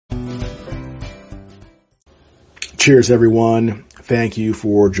Cheers, everyone. Thank you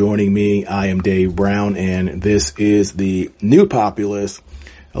for joining me. I am Dave Brown, and this is the new populace.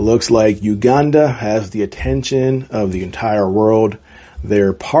 It looks like Uganda has the attention of the entire world.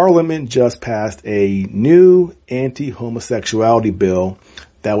 Their parliament just passed a new anti-homosexuality bill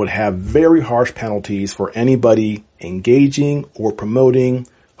that would have very harsh penalties for anybody engaging or promoting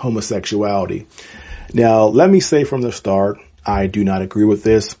homosexuality. Now, let me say from the start, I do not agree with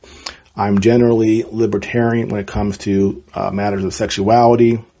this. I'm generally libertarian when it comes to matters of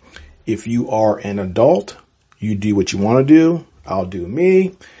sexuality. If you are an adult, you do what you want to do. I'll do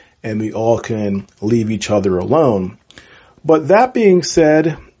me, and we all can leave each other alone. But that being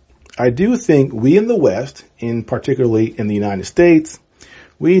said, I do think we in the West, particularly in the United States,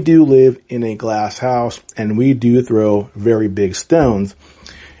 we do live in a glass house, and we do throw very big stones.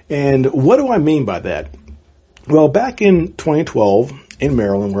 And what do I mean by that? Well, back in 2012, in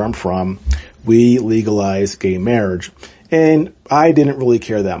Maryland, where I'm from, we legalized gay marriage, and I didn't really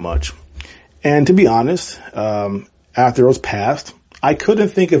care that much. And to be honest, after it was passed, I couldn't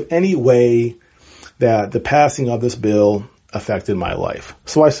think of any way that the passing of this bill affected my life.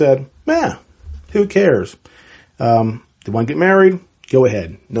 So I said, who cares? You want to get married? Go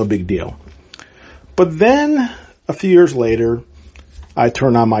ahead. No big deal. But then a few years later, I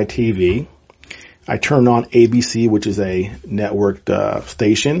turned on my TV. I turned on ABC, which is a networked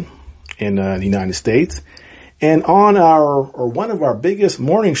station in the United States. And on one of our biggest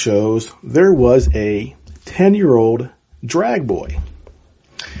morning shows, there was a 10-year-old drag boy.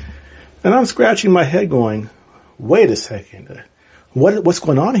 And I'm scratching my head going, wait a second, what's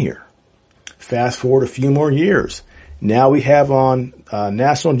going on here? Fast forward a few more years. Now we have on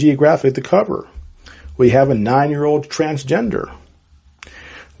National Geographic the cover. We have a 9-year-old transgender.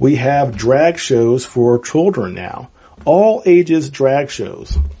 We have drag shows for children now. All ages drag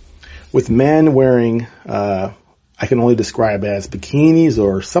shows with men wearing, I can only describe as bikinis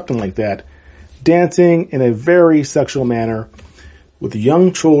or something like that, dancing in a very sexual manner with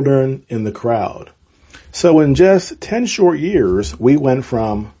young children in the crowd. So in just 10 short years, we went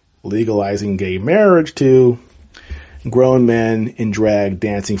from legalizing gay marriage to grown men in drag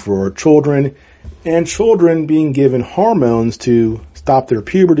dancing for children, and children being given hormones to stop their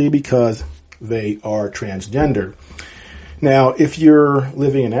puberty because they are transgender. Now, if you're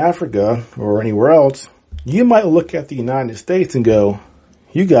living in Africa or anywhere else, you might look at the United States and go,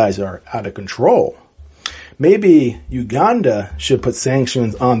 you guys are out of control. Maybe Uganda should put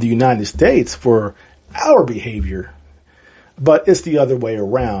sanctions on the United States for our behavior. But it's the other way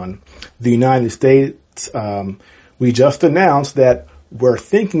around. The United States, we just announced that we're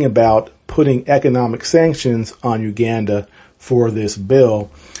thinking about putting economic sanctions on Uganda for this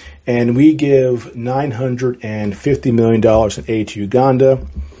bill. And we give $950 million in aid to Uganda.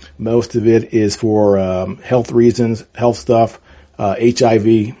 Most of it is for health reasons, health stuff,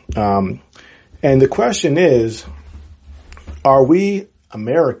 HIV. And the question is, are we,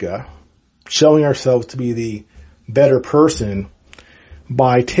 America, showing ourselves to be the better person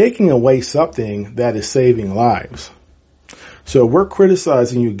by taking away something that is saving lives? So we're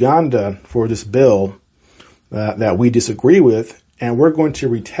criticizing Uganda for this bill that we disagree with, and we're going to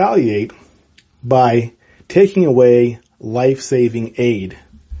retaliate by taking away life-saving aid.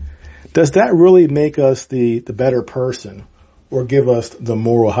 Does that really make us the better person or give us the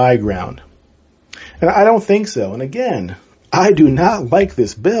moral high ground? And I don't think so. And again, I do not like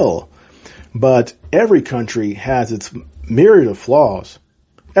this bill, but every country has its myriad of flaws.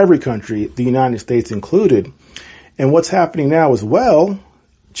 Every country, the United States included. And what's happening now as well,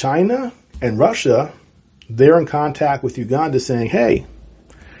 China and Russia, they're in contact with Uganda saying, hey,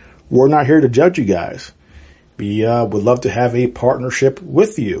 we're not here to judge you guys. We would love to have a partnership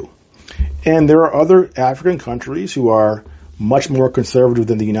with you. And there are other African countries who are much more conservative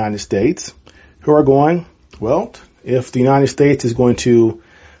than the United States who are going, well, if the United States is going to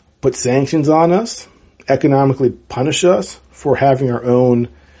put sanctions on us, economically punish us for having our own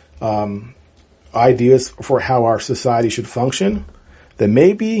ideas for how our society should function, then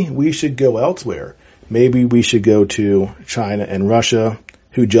maybe we should go elsewhere. Maybe we should go to China and Russia,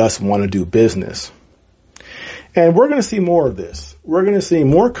 who just want to do business. And we're going to see more of this. We're going to see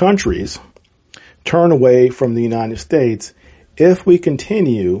more countries turn away from the United States if we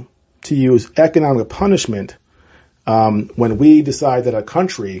continue to use economic punishment when we decide that a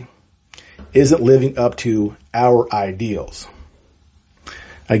country isn't living up to our ideals.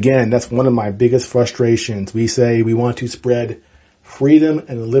 Again, that's one of my biggest frustrations. We say we want to spread freedom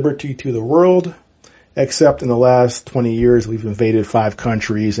and liberty to the world, except in the last 20 years, we've invaded 5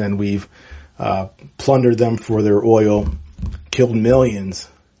 countries and we've plundered them for their oil, killed millions,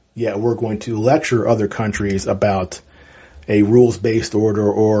 yet we're going to lecture other countries about a rules-based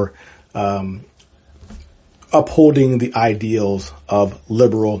order or upholding the ideals of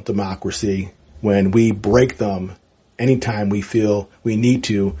liberal democracy when we break them anytime we feel we need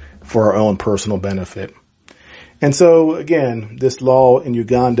to for our own personal benefit. And so, again, this law in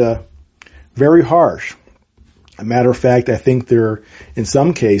Uganda, very harsh. A matter of fact, I think in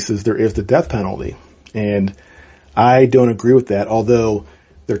some cases, there is the death penalty. And I don't agree with that, although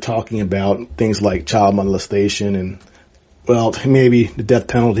they're talking about things like child molestation and, well, maybe the death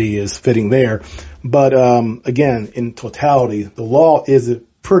penalty is fitting there. But, again, in totality, the law is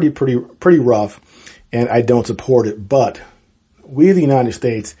pretty rough, and I don't support it. But we, the United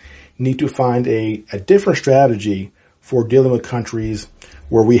States, need to find a different strategy for dealing with countries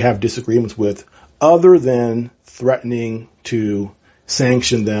where we have disagreements with, other than threatening to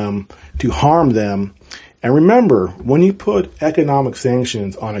sanction them, to harm them. And remember, when you put economic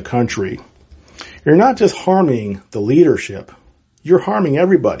sanctions on a country, you're not just harming the leadership, you're harming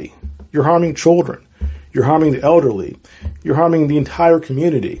everybody. You're harming children. You're harming the elderly. You're harming the entire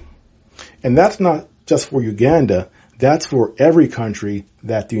community. And that's not just for Uganda. That's for every country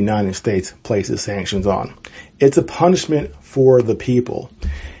that the United States places sanctions on. It's a punishment for the people.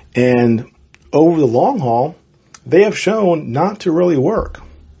 And over the long haul, they have shown not to really work.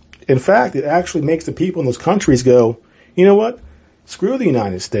 In fact, it actually makes the people in those countries go, you know what? Screw the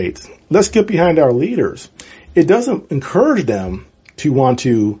United States. Let's get behind our leaders. It doesn't encourage them to want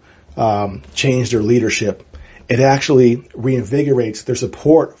to change their leadership. It actually reinvigorates their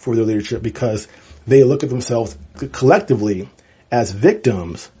support for their leadership because they look at themselves collectively as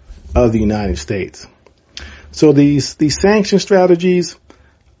victims of the United States. So these sanction strategies,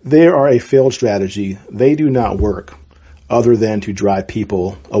 they are a failed strategy. They do not work other than to drive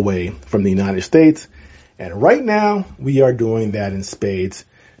people away from the United States. And right now, we are doing that in spades,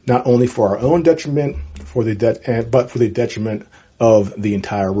 not only for our own detriment, but for the detriment of the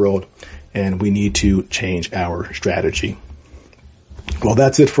entire world. And we need to change our strategy. Well,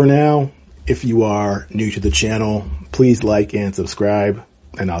 that's it for now. If you are new to the channel, please like and subscribe,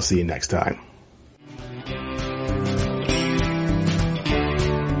 and I'll see you next time.